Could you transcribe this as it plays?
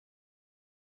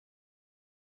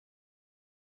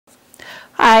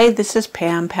Hi, this is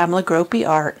Pamela Gropey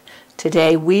Art.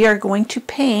 Today we are going to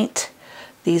paint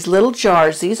these little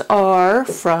jars. These are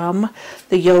from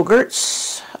the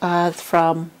yogurts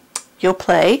from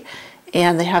Yoplait,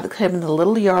 and they have them in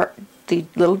the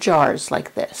little jars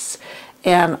like this.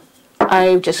 And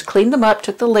I just cleaned them up,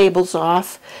 took the labels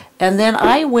off, and then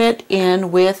I went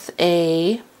in with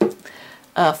a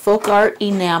FolkArt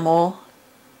enamel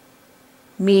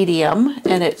medium,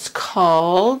 and it's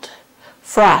called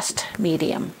Frost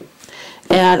medium.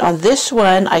 And on this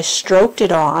one I stroked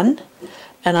it on,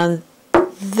 and on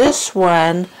this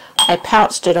one I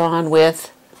pounced it on with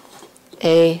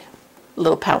a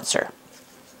little pouncer.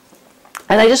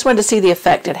 And I just wanted to see the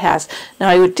effect it has. Now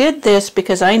I did this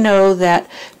because I know that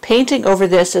painting over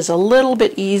this is a little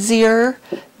bit easier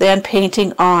than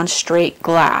painting on straight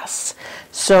glass.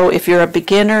 So if you're a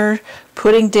beginner,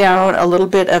 putting down a little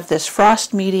bit of this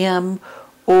frost medium,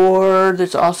 or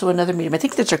there's also another medium, I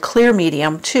think there's a clear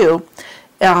medium too,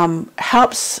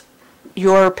 helps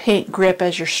your paint grip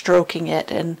as you're stroking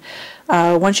it. And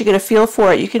once you get a feel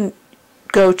for it, you can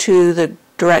go to the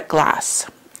direct glass.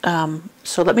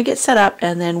 So let me get set up,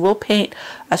 and then we'll paint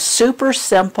a super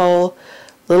simple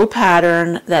little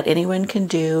pattern that anyone can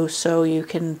do so you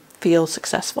can feel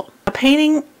successful.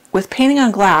 With painting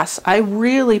on glass, I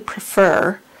really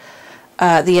prefer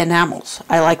the enamels.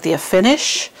 I like the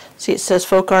finish. See, it says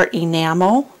FolkArt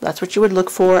enamel. That's what you would look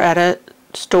for at a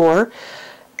store.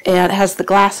 And it has the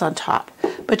glass on top.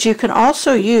 But you can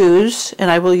also use, and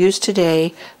I will use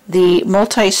today, the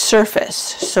multi-surface.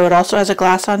 So it also has a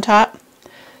glass on top,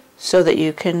 so that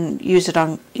you can use it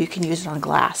on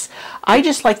glass. I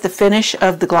just like the finish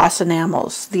of the gloss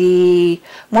enamels. The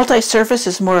multi-surface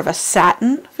is more of a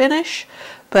satin finish,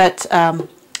 but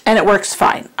and it works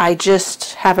fine. I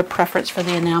just have a preference for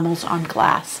the enamels on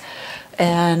glass.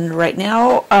 And right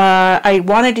now I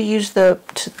wanted to use the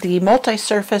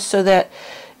multi-surface so that,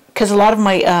 because a lot of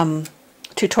my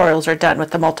tutorials are done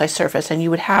with the multi-surface, and you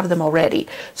would have them already,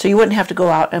 so you wouldn't have to go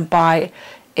out and buy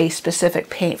a specific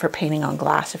paint for painting on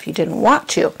glass if you didn't want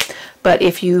to. But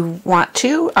if you want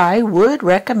to, I would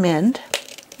recommend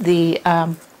the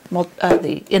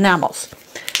enamels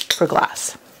for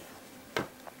glass.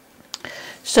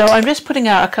 So I'm just putting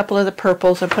out a couple of the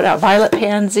purples. I put out Violet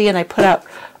Pansy, and I put out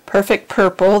Perfect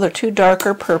Purple. They're two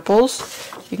darker purples.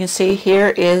 You can see here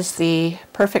is the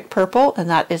Perfect Purple, and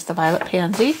that is the Violet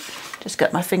Pansy. Just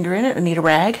got my finger in it. I need a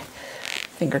rag,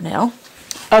 fingernail.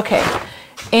 Okay,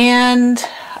 and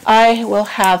I will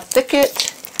have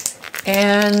Thicket,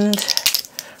 and,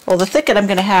 well, the Thicket I'm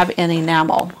going to have in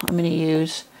enamel. I'm going to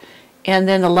use, and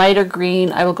then the lighter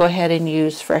green I will go ahead and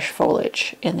use Fresh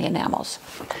Foliage in the enamels.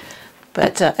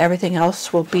 But everything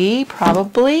else will be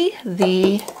probably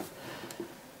the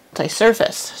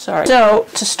multi-surface. Sorry. So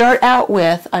to start out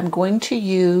with, I'm going to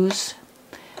use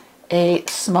a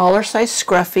smaller size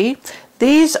scruffy.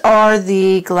 These are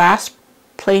the glass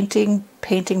painting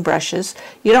brushes.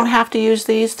 You don't have to use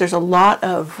these. There's a lot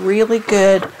of really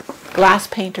good glass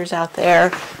painters out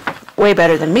there, way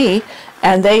better than me,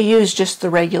 and they use just the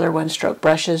regular one-stroke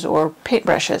brushes or paint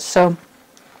brushes. So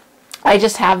I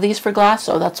just have these for glass,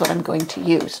 so that's what I'm going to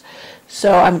use.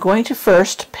 So I'm going to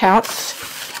first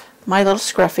pounce my little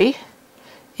scruffy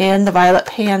in the Violet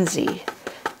Pansy,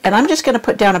 and I'm just going to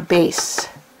put down a base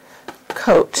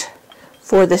coat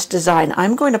for this design.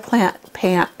 I'm going to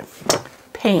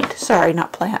paint, sorry,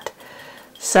 not plant,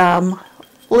 some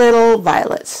little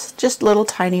violets, just little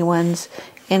tiny ones,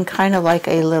 in kind of like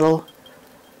a little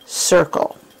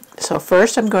circle. So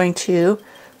first I'm going to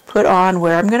put on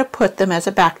where I'm going to put them as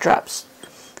a backdrops,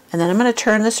 and then I'm going to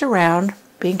turn this around,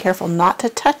 being careful not to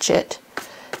touch it,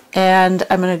 and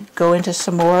I'm going to go into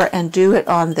some more and do it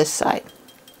on this side,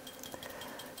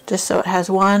 just so it has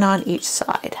one on each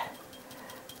side.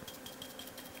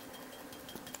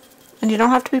 And you don't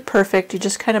have to be perfect, you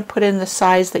just kind of put in the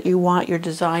size that you want your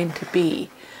design to be,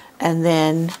 and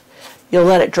then you'll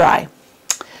let it dry.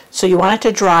 So you want it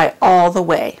to dry all the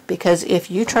way, because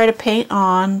if you try to paint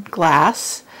on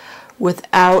glass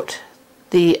without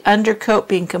the undercoat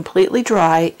being completely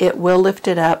dry, it will lift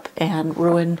it up and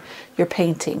ruin your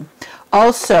painting.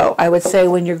 Also, I would say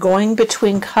when you're going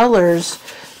between colors,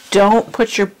 don't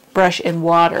put your brush in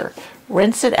water.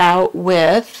 Rinse it out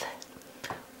with,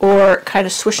 or kind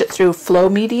of swish it through flow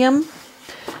medium,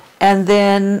 and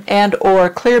then or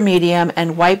clear medium,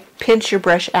 and pinch your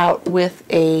brush out with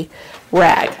a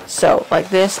rag. So like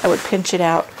this, I would pinch it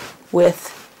out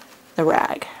with the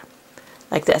rag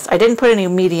like this. I didn't put any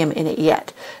medium in it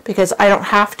yet because I don't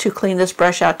have to clean this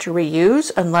brush out to reuse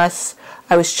unless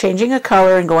I was changing a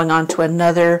color and going on to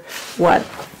another one.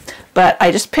 But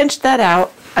I just pinched that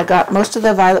out I got most of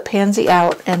the violet pansy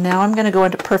out, and now I'm going to go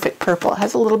into Perfect Purple. It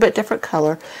has a little bit different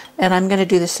color, and I'm going to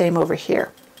do the same over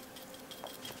here.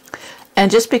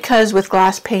 And just because with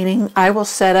glass painting, I will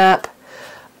set up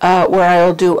where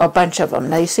I'll do a bunch of them.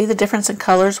 Now you see the difference in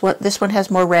colors? This one has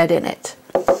more red in it.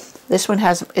 This one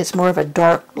it's more of a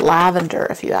dark lavender,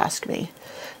 if you ask me.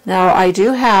 Now I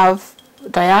do have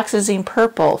dioxazine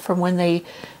purple from when they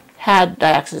had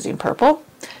dioxazine purple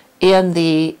in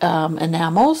the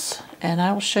enamels, and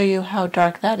I will show you how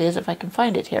dark that is if I can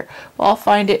find it here. Well, I'll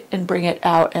find it and bring it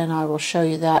out, and I will show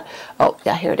you that. Oh,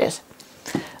 yeah, here it is.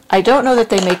 I don't know that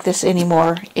they make this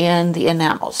anymore in the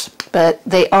enamels, but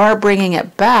they are bringing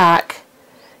it back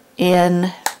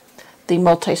in the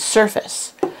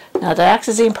multi-surface. Now,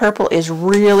 dioxazine purple is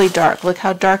really dark. Look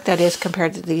how dark that is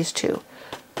compared to these two.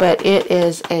 But it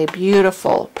is a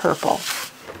beautiful purple.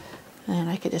 And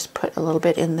I could just put a little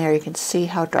bit in there. You can see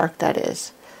how dark that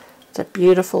is. It's a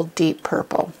beautiful deep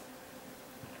purple.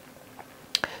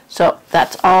 So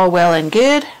that's all well and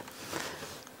good.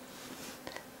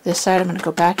 This side I'm going to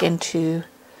go back into,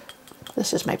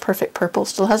 this is my Perfect Purple.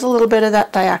 Still has a little bit of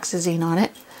that dioxazine on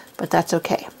it, but that's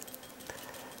okay.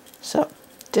 So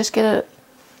just get a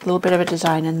little bit of a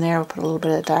design in there. We'll put a little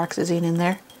bit of dioxazine in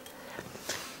there,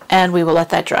 and we will let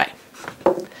that dry.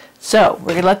 So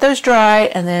we're going to let those dry,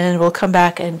 and then we'll come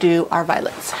back and do our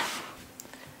violets.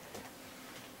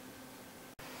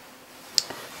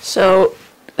 So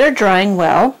they're drying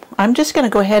well. I'm just going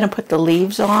to go ahead and put the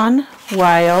leaves on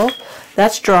while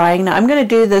that's drying. Now I'm going to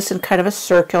do this in kind of a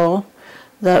circle,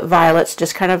 the violets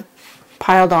just kind of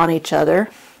piled on each other.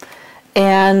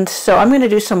 And so I'm going to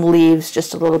do some leaves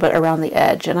just a little bit around the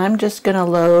edge, and I'm just going to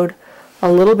load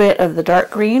a little bit of the dark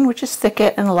green, which is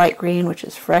Thicket, and the light green, which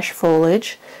is Fresh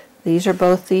Foliage. These are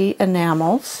both the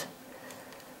enamels.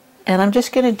 And I'm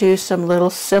just going to do some little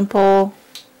simple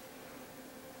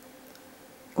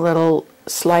little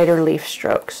slider leaf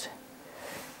strokes.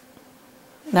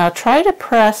 Now try to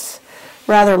press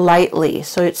rather lightly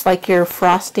so it's like you're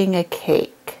frosting a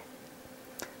cake.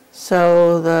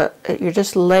 So you're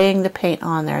just laying the paint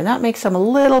on there, and that makes them a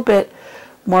little bit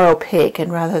more opaque,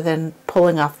 and rather than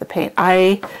pulling off the paint.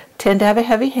 I tend to have a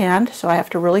heavy hand, so I have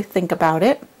to really think about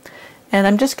it. And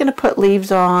I'm just going to put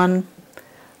leaves on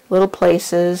little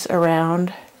places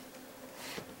around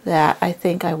that I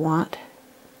think I want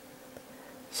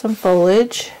some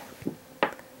foliage.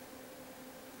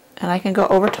 And I can go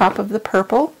over top of the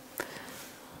purple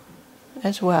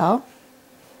as well.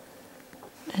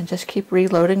 And just keep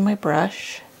reloading my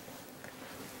brush.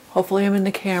 Hopefully I'm in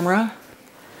the camera.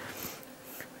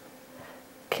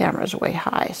 Camera's way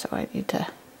high, so I need to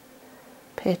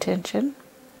pay attention.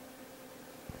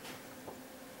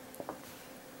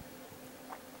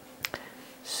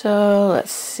 So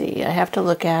let's see, I have to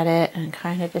look at it and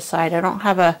kind of decide. I don't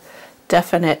have a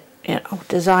definite,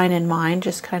 design in mind,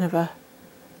 just kind of a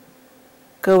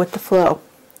go with the flow.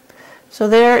 So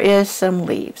there is some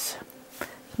leaves.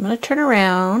 I'm going to turn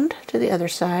around to the other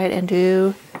side and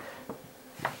do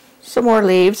some more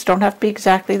leaves. Don't have to be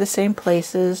exactly the same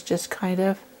places, just kind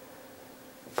of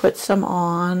put some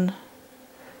on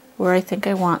where I think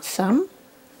I want some.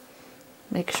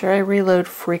 Make sure I reload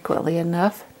frequently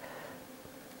enough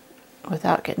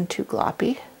without getting too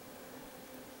gloppy.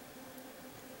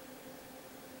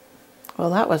 Well,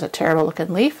 that was a terrible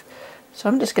looking leaf, so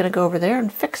I'm just going to go over there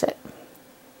and fix it.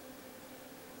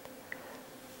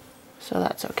 So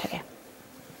that's okay.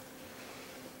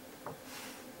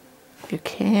 You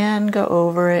can go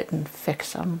over it and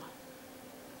fix them.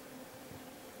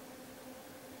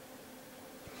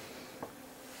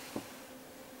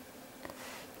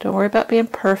 Don't worry about being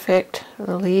perfect.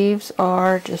 The leaves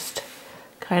are just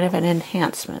kind of an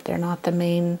enhancement. They're not the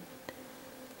main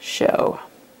show.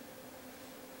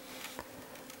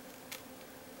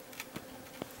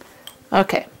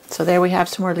 Okay, so there we have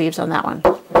some more leaves on that one.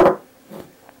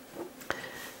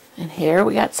 And here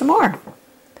we got some more.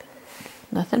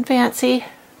 Nothing fancy.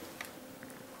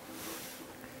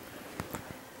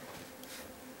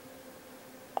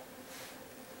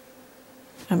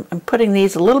 I'm putting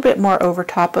these a little bit more over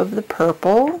top of the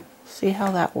purple. See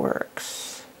how that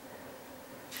works.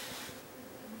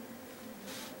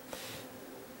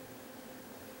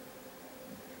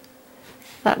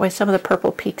 That way some of the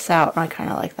purple peeks out, and I kind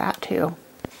of like that too.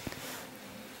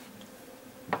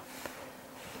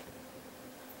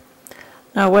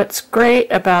 Now what's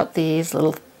great about these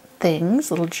little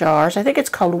things, little jars, I think it's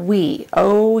called Oui,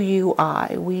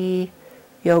 O-U-I, Oui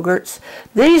yogurts.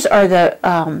 These are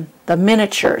the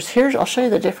miniatures. I'll show you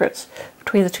the difference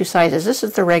between the two sizes. This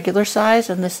is the regular size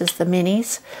and this is the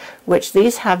minis, which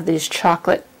these have these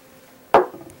chocolate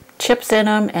chips in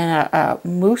them and a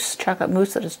mousse, chocolate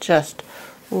mousse that is just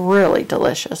really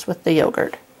delicious with the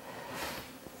yogurt.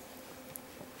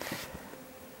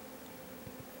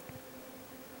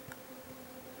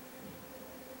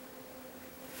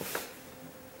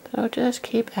 So just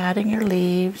keep adding your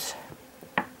leaves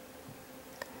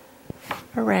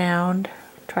around.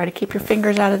 Try to keep your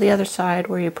fingers out of the other side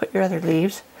where you put your other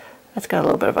leaves. That's got a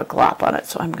little bit of a glop on it,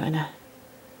 so I'm going to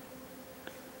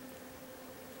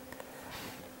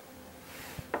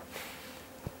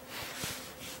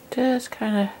just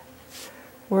kind of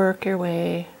work your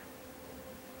way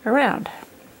around.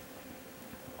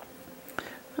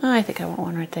 I think I want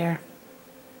one right there.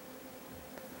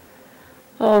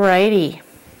 Alrighty.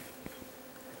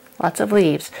 Lots of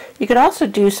leaves. You could also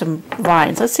do some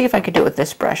vines. Let's see if I could do it with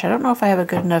this brush. I don't know if I have a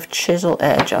good enough chisel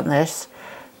edge on this,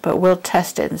 but we'll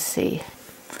test it and see.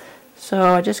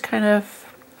 So I just kind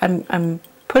of, I'm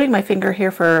putting my finger here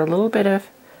for a little bit of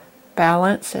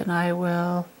balance, and I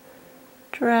will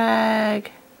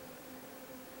drag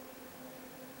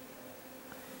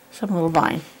some little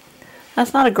vine.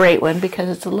 That's not a great one because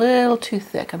it's a little too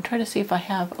thick. I'm trying to see if I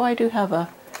have, oh, I do have a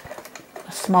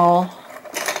small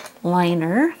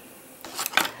liner.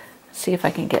 See if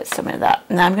I can get some of that.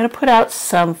 Now I'm going to put out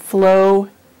some Flow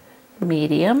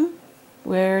Medium.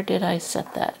 Where did I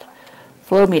set that?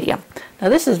 Flow Medium. Now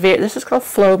this is called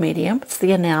Flow Medium. It's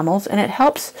the Enamels, and it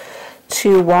helps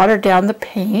to water down the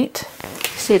paint.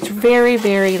 See, it's very,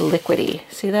 very liquidy.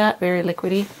 See that? Very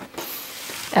liquidy.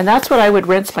 And that's what I would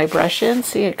rinse my brush in.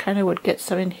 See, it kind of would get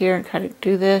some in here and kind of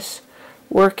do this,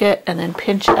 work it, and then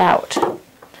pinch it out.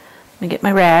 Let me get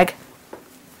my rag.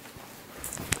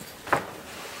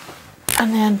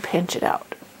 And then pinch it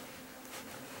out.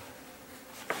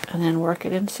 And then work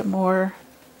it in some more.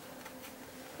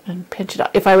 And pinch it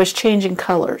out. If I was changing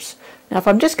colors. Now if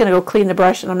I'm just going to go clean the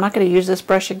brush and I'm not going to use this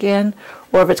brush again,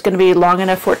 or if it's going to be long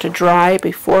enough for it to dry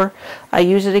before I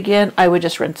use it again, I would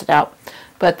just rinse it out.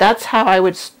 But that's how I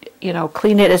would, you know,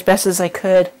 clean it as best as I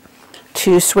could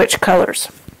to switch colors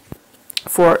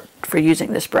for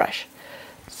using this brush.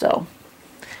 So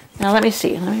now let me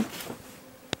see. I'm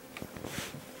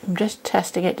just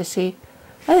testing it to see.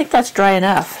 I think that's dry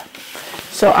enough.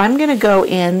 So I'm going to go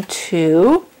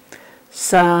into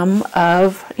some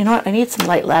of, you know what, I need some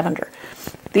light lavender.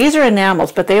 These are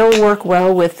enamels, but they will work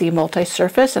well with the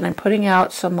multi-surface, and I'm putting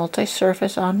out some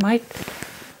multi-surface on my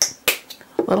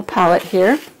little palette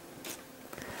here.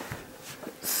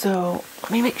 So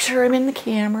let me make sure I'm in the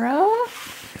camera.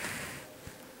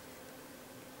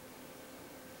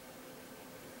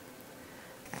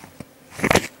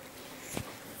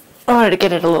 I wanted to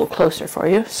get it a little closer for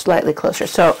you, slightly closer.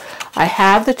 So I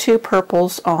have the two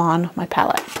purples on my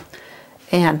palette,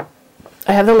 and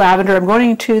I have the lavender. I'm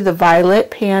going to the violet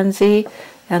pansy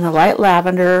and the light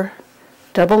lavender,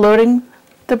 double loading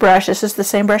the brush. This is the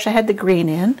same brush I had the green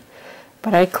in,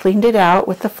 but I cleaned it out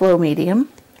with the Flow Medium.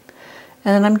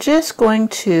 And then I'm just going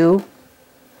to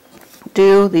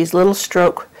do these little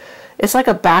stroke. It's like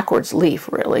a backwards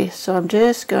leaf, really. So I'm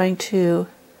just going to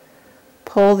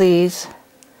pull these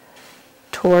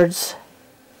towards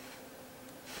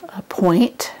a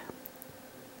point.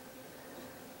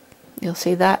 You'll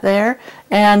see that there.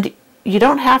 And you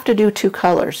don't have to do two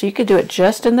colors. You could do it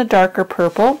just in the darker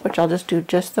purple, which I'll just do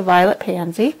just the violet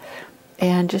pansy,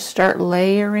 and just start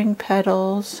layering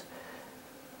petals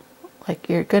like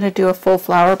you're going to do a full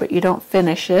flower, but you don't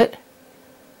finish it.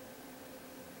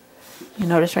 You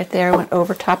notice right there I went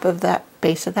over top of that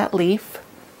base of that leaf.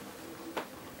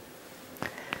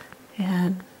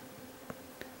 And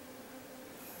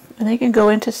then you can go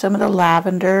into some of the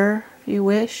lavender if you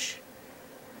wish.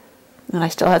 And I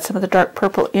still had some of the dark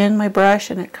purple in my brush,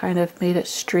 and it kind of made it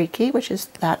streaky,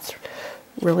 that's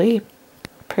really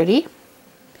pretty.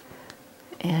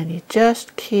 And you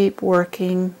just keep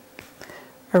working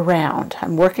around.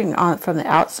 I'm working on it from the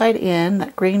outside in.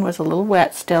 That green was a little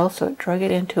wet still, so it drug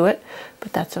it into it,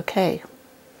 but that's okay.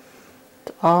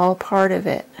 It's all part of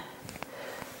it.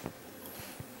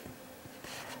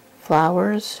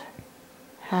 Flowers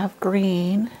have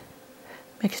green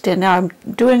mixed in. Now I'm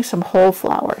doing some whole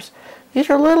flowers. These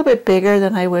are a little bit bigger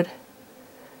than I would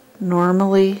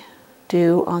normally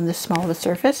do on this small of a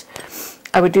surface.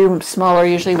 I would do them smaller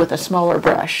usually with a smaller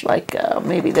brush, like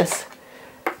maybe this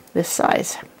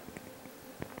size.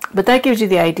 But that gives you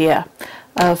the idea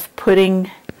of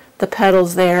putting the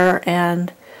petals there,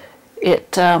 and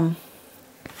it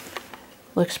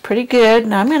looks pretty good.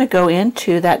 Now I'm going to go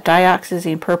into that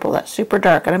dioxazine purple, that's super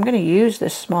dark, and I'm going to use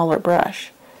this smaller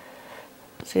brush.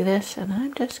 See this? And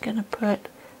I'm just going to put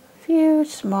a few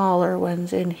smaller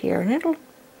ones in here, and it'll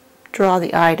draw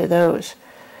the eye to those.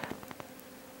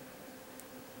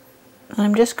 And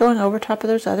I'm just going over top of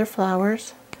those other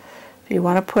flowers. If you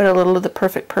want to put a little of the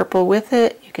Perfect Purple with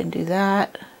it, you can do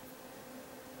that.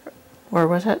 Or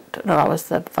was it? No, it was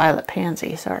the Violet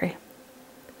Pansy, sorry.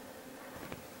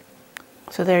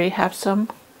 So there you have some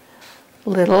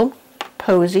little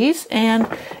posies. And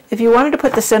if you wanted to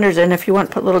put the centers in, if you want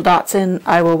to put little dots in,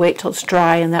 I will wait till it's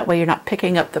dry, and that way you're not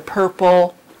picking up the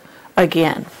purple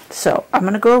again. So I'm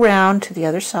going to go around to the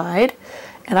other side,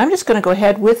 and I'm just going to go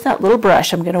ahead with that little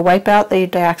brush. I'm going to wipe out the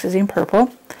dioxazine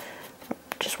purple.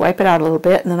 Just wipe it out a little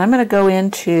bit, and then I'm going to go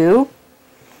into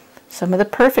some of the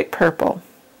Perfect Purple.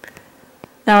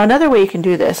 Now another way you can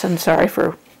do this, and sorry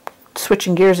for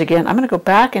switching gears again, I'm going to go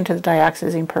back into the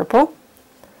dioxazine purple,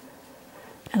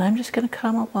 and I'm just going to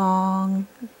come along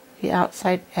the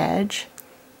outside edge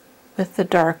with the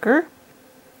darker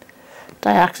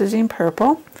dioxazine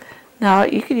purple. Now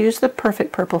you could use the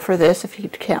Perfect Purple for this if you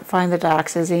can't find the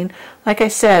dioxazine. Like I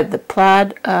said, the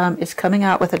Plaid is coming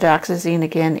out with the dioxazine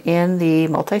again in the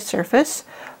multi-surface.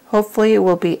 Hopefully it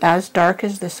will be as dark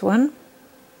as this one.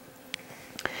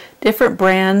 Different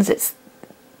brands,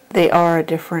 they are a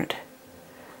different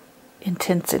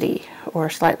intensity or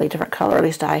slightly different color. At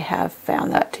least I have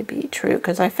found that to be true,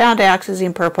 because I found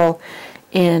dioxazine purple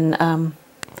in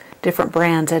different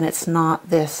brands, and it's not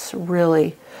this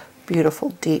really beautiful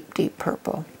deep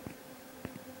purple.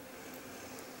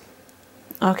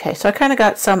 Okay, so I kind of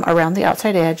got some around the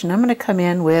outside edge, and I'm going to come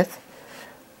in with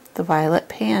the Violet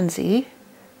Pansy,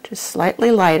 just slightly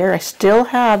lighter. I still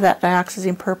have that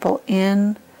dioxazine purple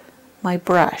in my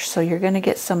brush, so you're going to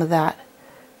get some of that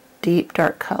deep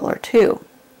dark color too.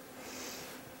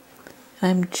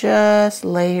 I'm just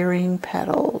layering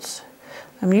petals.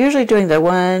 I'm usually doing the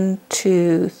 1,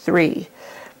 2, 3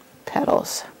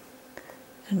 petals.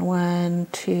 And 1,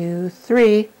 2,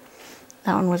 3.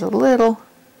 That one was a little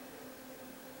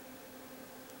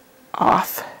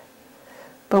off.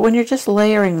 But when you're just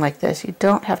layering like this, you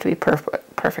don't have to be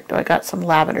perfect. Oh, I got some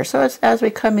lavender. So as we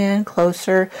come in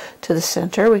closer to the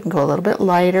center, we can go a little bit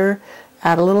lighter,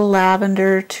 add a little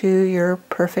lavender to your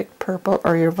Perfect Purple,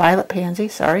 or your Violet Pansy,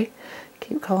 sorry.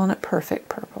 Keep calling it Perfect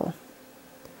Purple.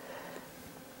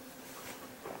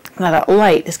 Now that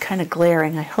light is kind of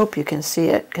glaring. I hope you can see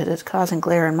it, because it's causing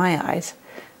glare in my eyes,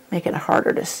 making it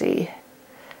harder to see.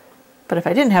 But if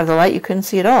I didn't have the light, you couldn't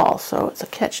see it all, so it's a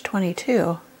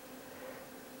catch-22.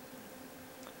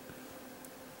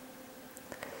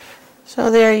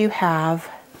 So there you have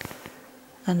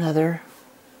another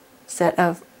set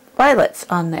of violets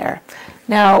on there.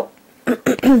 Now,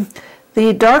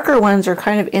 the darker ones are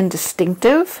kind of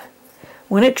indistinctive.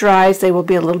 When it dries, they will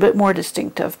be a little bit more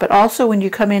distinctive. But also when you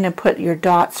come in and put your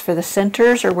dots for the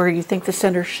centers, or where you think the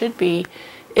center should be,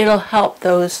 it'll help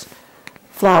those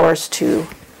flowers to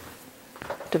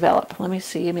develop. Let me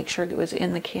see, make sure it was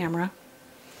in the camera.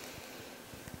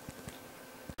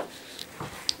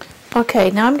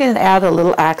 Okay, now I'm going to add a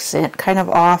little accent kind of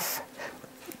off,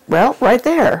 well, right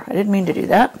there. I didn't mean to do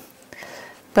that.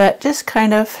 But just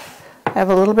kind of have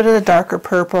a little bit of the darker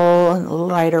purple and a little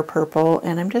lighter purple,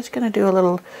 and I'm just going to do a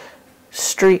little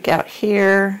streak out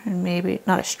here, and maybe,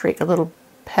 not a streak, a little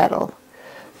petal.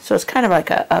 So it's kind of like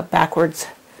a backwards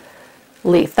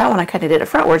leaf. That one I kind of did a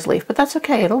frontwards leaf, but that's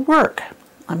okay, it'll work.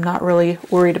 I'm not really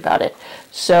worried about it.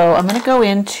 So I'm going to go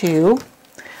into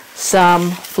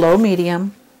some Flow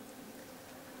Medium,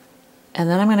 and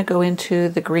then I'm going to go into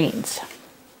the greens.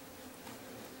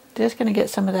 Just going to get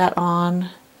some of that on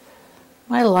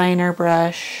my liner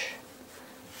brush.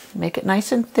 Make it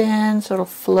nice and thin so it'll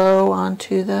flow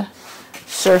onto the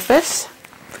surface.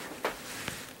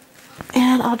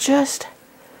 And I'll just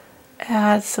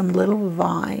add some little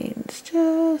vines.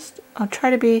 I'll try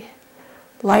to be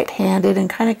light-handed and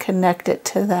kind of connect it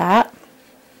to that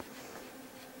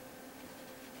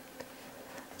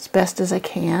as best as I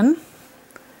can.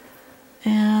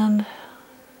 And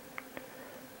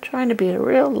trying to be a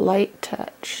real light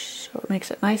touch so it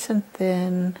makes it nice and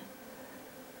thin.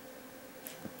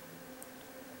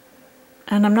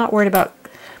 And I'm not worried about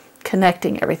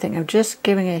connecting everything. I'm just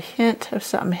giving a hint of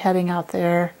something heading out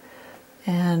there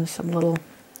and some little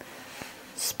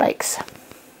spikes.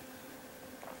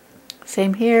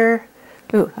 Same here.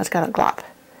 Ooh, that's got a glop.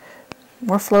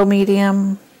 More Flow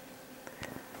Medium.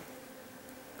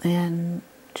 And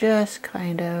just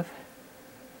kind of,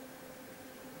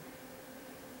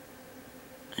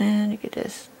 and you could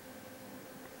just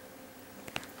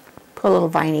put little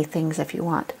viney things if you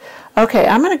want. Okay,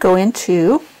 I'm going to go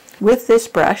into, with this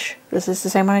brush, this is the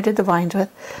same one I did the vines with,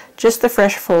 just the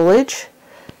fresh foliage.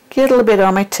 Get a little bit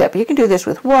on my tip. You can do this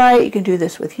with white, you can do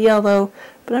this with yellow,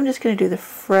 but I'm just going to do the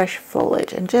fresh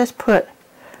foliage and just put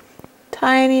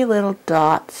tiny little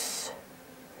dots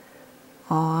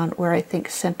on where I think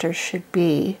center should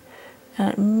be, and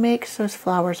it makes those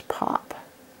flowers pop.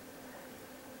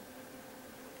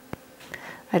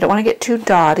 I don't want to get too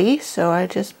dotty, so I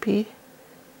just be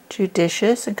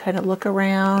judicious and kind of look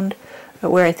around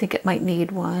at where I think it might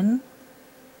need one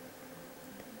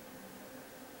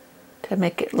to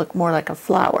make it look more like a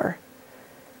flower.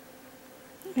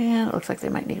 And it looks like they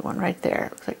might need one right there.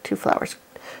 It looks like two flowers,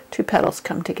 two petals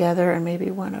come together, and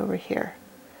maybe one over here.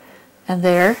 And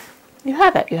there you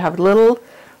have it. You have little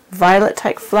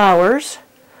violet-type flowers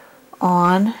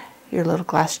on your little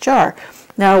glass jar.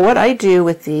 Now what I do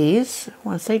with these,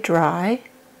 once they dry,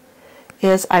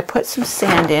 is I put some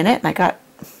sand in it, and I got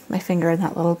my finger in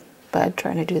that little bud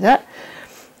trying to do that.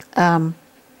 I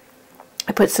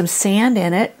put some sand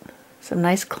in it, some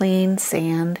nice clean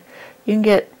sand. You can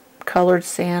get colored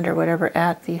sand or whatever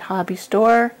at the hobby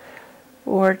store,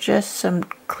 or just some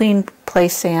clean play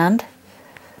sand.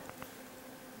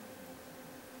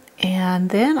 And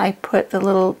then I put the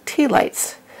little tea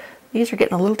lights. These are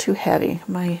getting a little too heavy.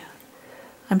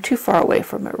 I'm too far away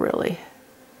from it really.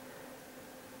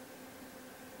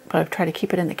 But I've tried to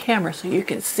keep it in the camera so you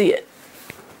can see it.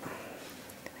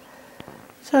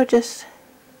 So just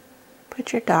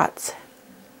put your dots.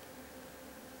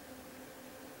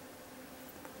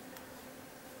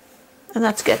 And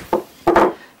that's good.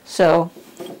 So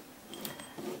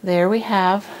there we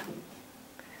have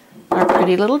our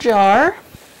pretty little jar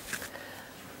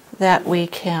that we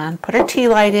can put our tea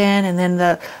light in, and then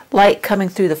the light coming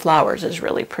through the flowers is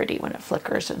really pretty when it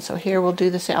flickers. And so here we'll do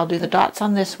this. I'll do the dots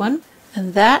on this one.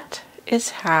 And that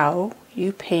is how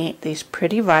you paint these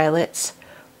pretty violets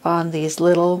on these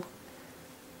little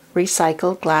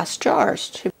recycled glass jars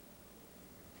to